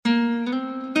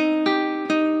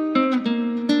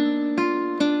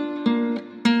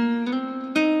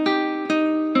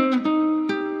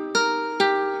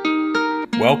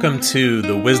Welcome to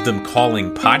the Wisdom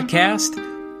Calling Podcast.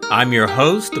 I'm your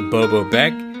host, Bobo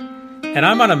Beck, and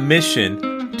I'm on a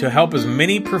mission to help as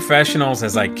many professionals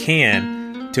as I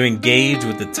can to engage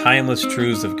with the timeless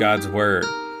truths of God's Word.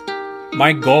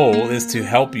 My goal is to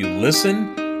help you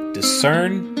listen,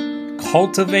 discern,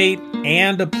 cultivate,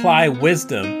 and apply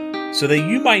wisdom so that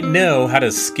you might know how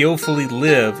to skillfully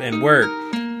live and work.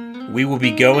 We will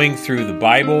be going through the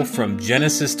Bible from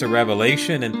Genesis to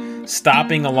Revelation and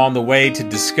stopping along the way to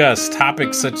discuss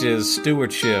topics such as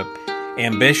stewardship,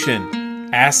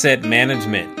 ambition, asset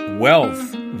management, wealth,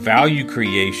 value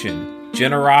creation,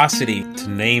 generosity, to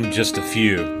name just a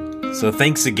few. So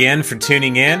thanks again for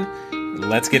tuning in.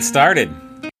 Let's get started.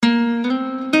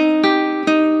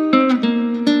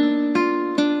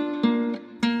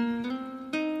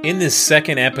 In this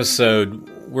second episode,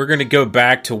 we're going to go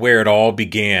back to where it all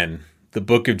began, the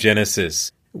book of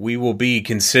Genesis. We will be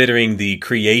considering the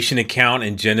creation account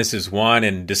in Genesis 1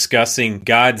 and discussing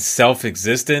God's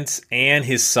self-existence and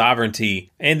His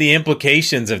sovereignty and the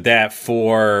implications of that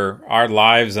for our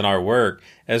lives and our work,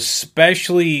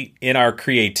 especially in our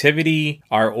creativity,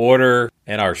 our order,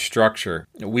 and our structure.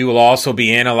 We will also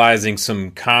be analyzing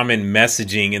some common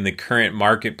messaging in the current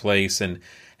marketplace and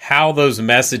how those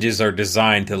messages are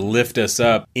designed to lift us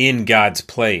up in God's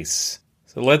place.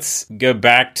 So let's go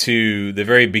back to the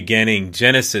very beginning,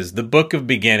 Genesis, the book of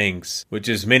beginnings, which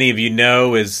as many of you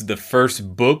know is the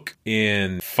first book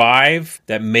in 5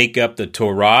 that make up the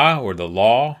Torah or the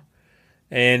law.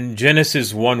 And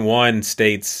Genesis 1:1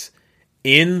 states,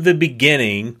 "In the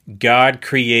beginning, God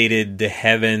created the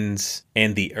heavens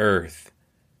and the earth."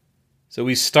 So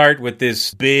we start with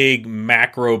this big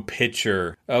macro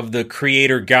picture of the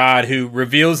Creator God who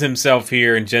reveals Himself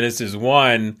here in Genesis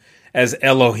 1 as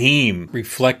Elohim,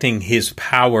 reflecting His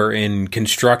power in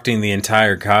constructing the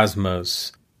entire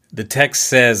cosmos. The text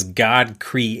says God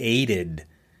created.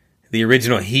 The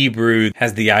original Hebrew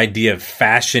has the idea of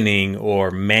fashioning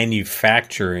or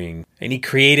manufacturing, and He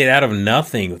created out of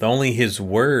nothing with only His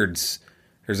words.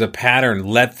 There's a pattern,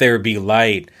 let there be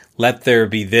light, let there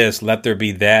be this, let there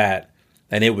be that.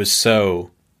 And it was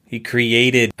so. He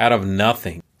created out of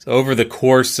nothing. So over the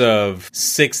course of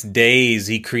 6 days,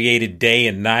 He created day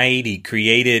and night. He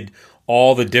created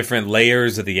all the different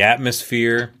layers of the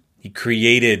atmosphere. He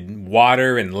created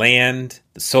water and land,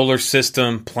 the solar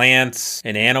system, plants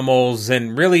and animals.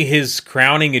 And really His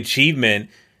crowning achievement,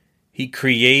 He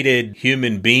created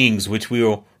human beings, which we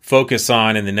will focus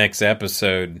on in the next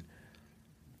episode.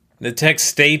 The text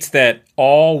states that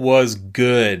all was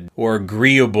good or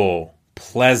agreeable,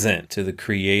 pleasant to the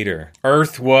Creator.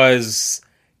 Earth was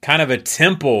kind of a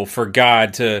temple for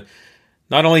God to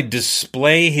not only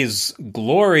display His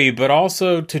glory, but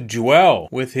also to dwell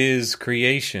with His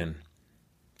creation.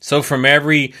 So from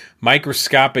every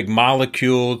microscopic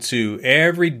molecule to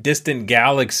every distant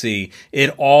galaxy,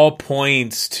 it all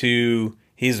points to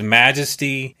His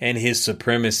majesty and His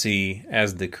supremacy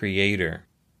as the Creator.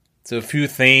 So a few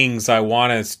things I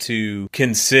want us to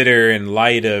consider in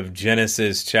light of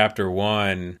Genesis chapter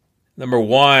 1. Number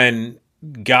 1,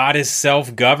 God is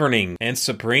self-governing and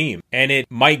supreme. And it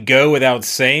might go without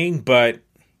saying, but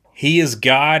He is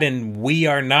God and we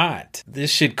are not.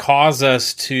 This should cause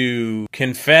us to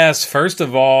confess, first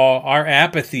of all, our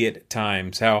apathy at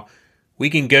times, how we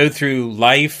can go through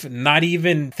life not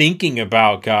even thinking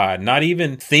about God, not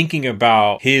even thinking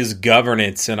about His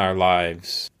governance in our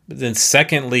lives. But then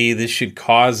secondly, this should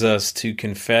cause us to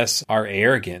confess our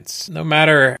arrogance. No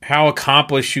matter how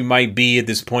accomplished you might be at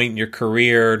this point in your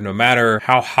career, no matter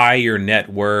how high your net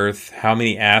worth, how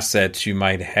many assets you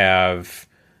might have,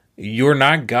 you're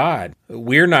not God.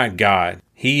 We're not God.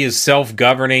 He is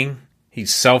self-governing,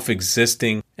 He's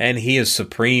self-existing, and He is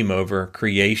supreme over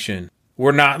creation.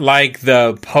 We're not like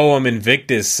the poem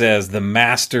Invictus says, the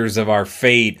masters of our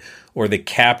fate or the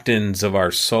captains of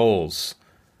our souls.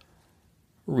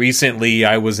 Recently,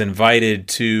 I was invited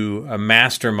to a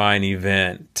mastermind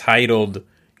event titled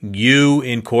You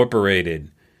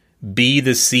Incorporated. Be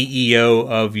the CEO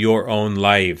of your own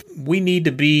life. We need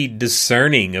to be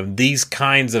discerning of these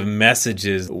kinds of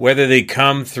messages, whether they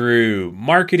come through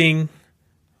marketing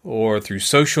or through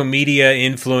social media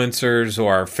influencers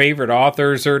or our favorite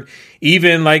authors, or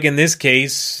even, like in this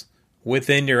case,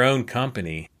 within your own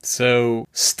company. So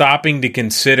stopping to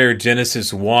consider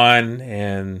Genesis 1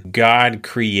 and God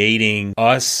creating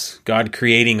us, God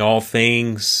creating all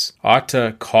things, ought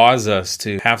to cause us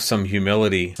to have some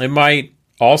humility. It might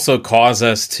also cause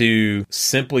us to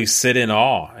simply sit in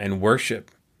awe and worship,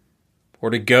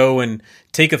 or to go and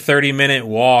take a 30-minute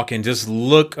walk and just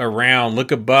look around,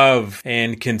 look above,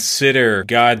 and consider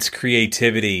God's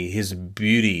creativity, His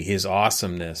beauty, His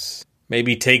awesomeness.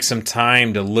 Maybe take some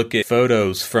time to look at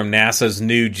photos from NASA's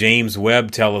new James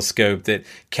Webb telescope that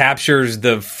captures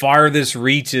the farthest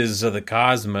reaches of the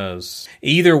cosmos.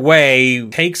 Either way,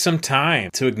 take some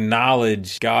time to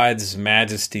acknowledge God's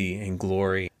majesty and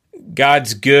glory.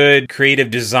 God's good creative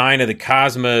design of the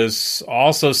cosmos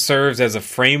also serves as a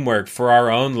framework for our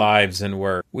own lives and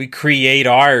work. We create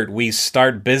art, we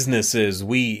start businesses,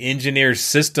 we engineer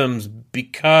systems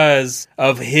because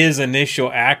of His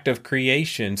initial act of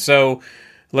creation. So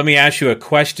let me ask you a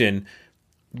question.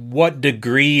 What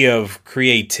degree of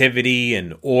creativity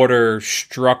and order,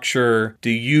 structure do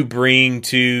you bring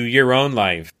to your own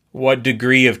life? What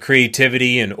degree of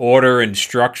creativity and order and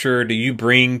structure do you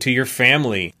bring to your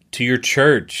family, to your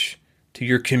church, to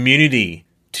your community,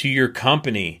 to your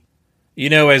company? You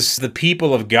know, as the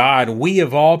people of God, we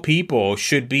of all people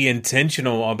should be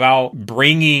intentional about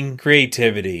bringing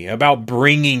creativity, about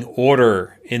bringing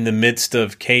order in the midst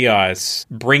of chaos,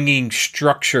 bringing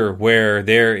structure where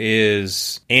there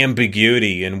is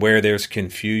ambiguity and where there's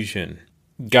confusion.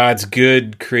 God's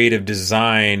good creative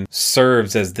design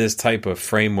serves as this type of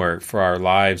framework for our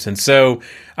lives. And so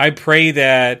I pray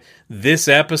that this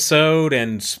episode,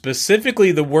 and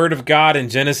specifically the Word of God in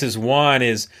Genesis 1,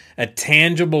 is a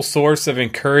tangible source of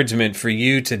encouragement for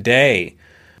you today.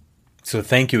 So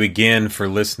thank you again for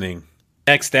listening.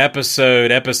 Next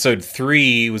episode, episode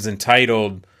 3, was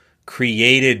entitled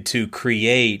Created to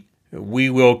Create. We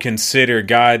will consider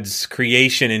God's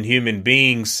creation in human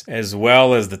beings as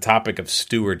well as the topic of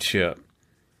stewardship.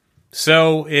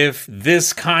 So if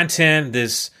this content,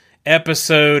 this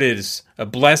episode is a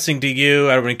blessing to you,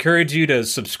 I would encourage you to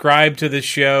subscribe to the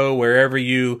show wherever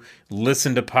you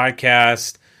listen to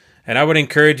podcasts. And I would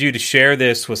encourage you to share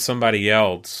this with somebody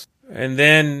else. And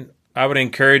then I would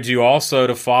encourage you also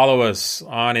to follow us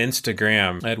on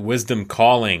Instagram at Wisdom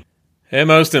Calling. And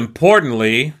most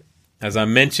importantly, as I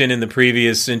mentioned in the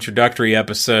previous introductory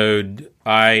episode,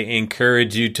 I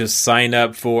encourage you to sign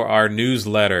up for our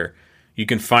newsletter. You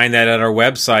can find that at our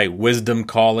website,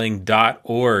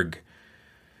 wisdomcalling.org.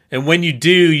 And when you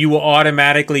do, you will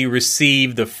automatically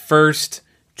receive the first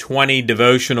 20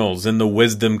 devotionals in the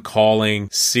Wisdom Calling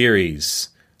series.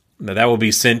 Now, that will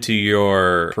be sent to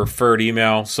your preferred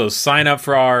email. So sign up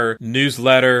for our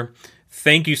newsletter.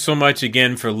 Thank you so much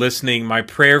again for listening. My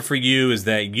prayer for you is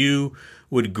that you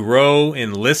would grow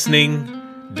in listening,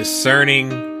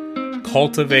 discerning,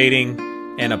 cultivating,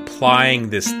 and applying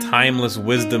this timeless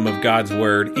wisdom of God's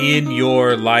Word in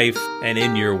your life and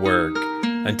in your work.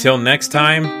 Until next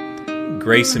time,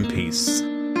 grace and peace.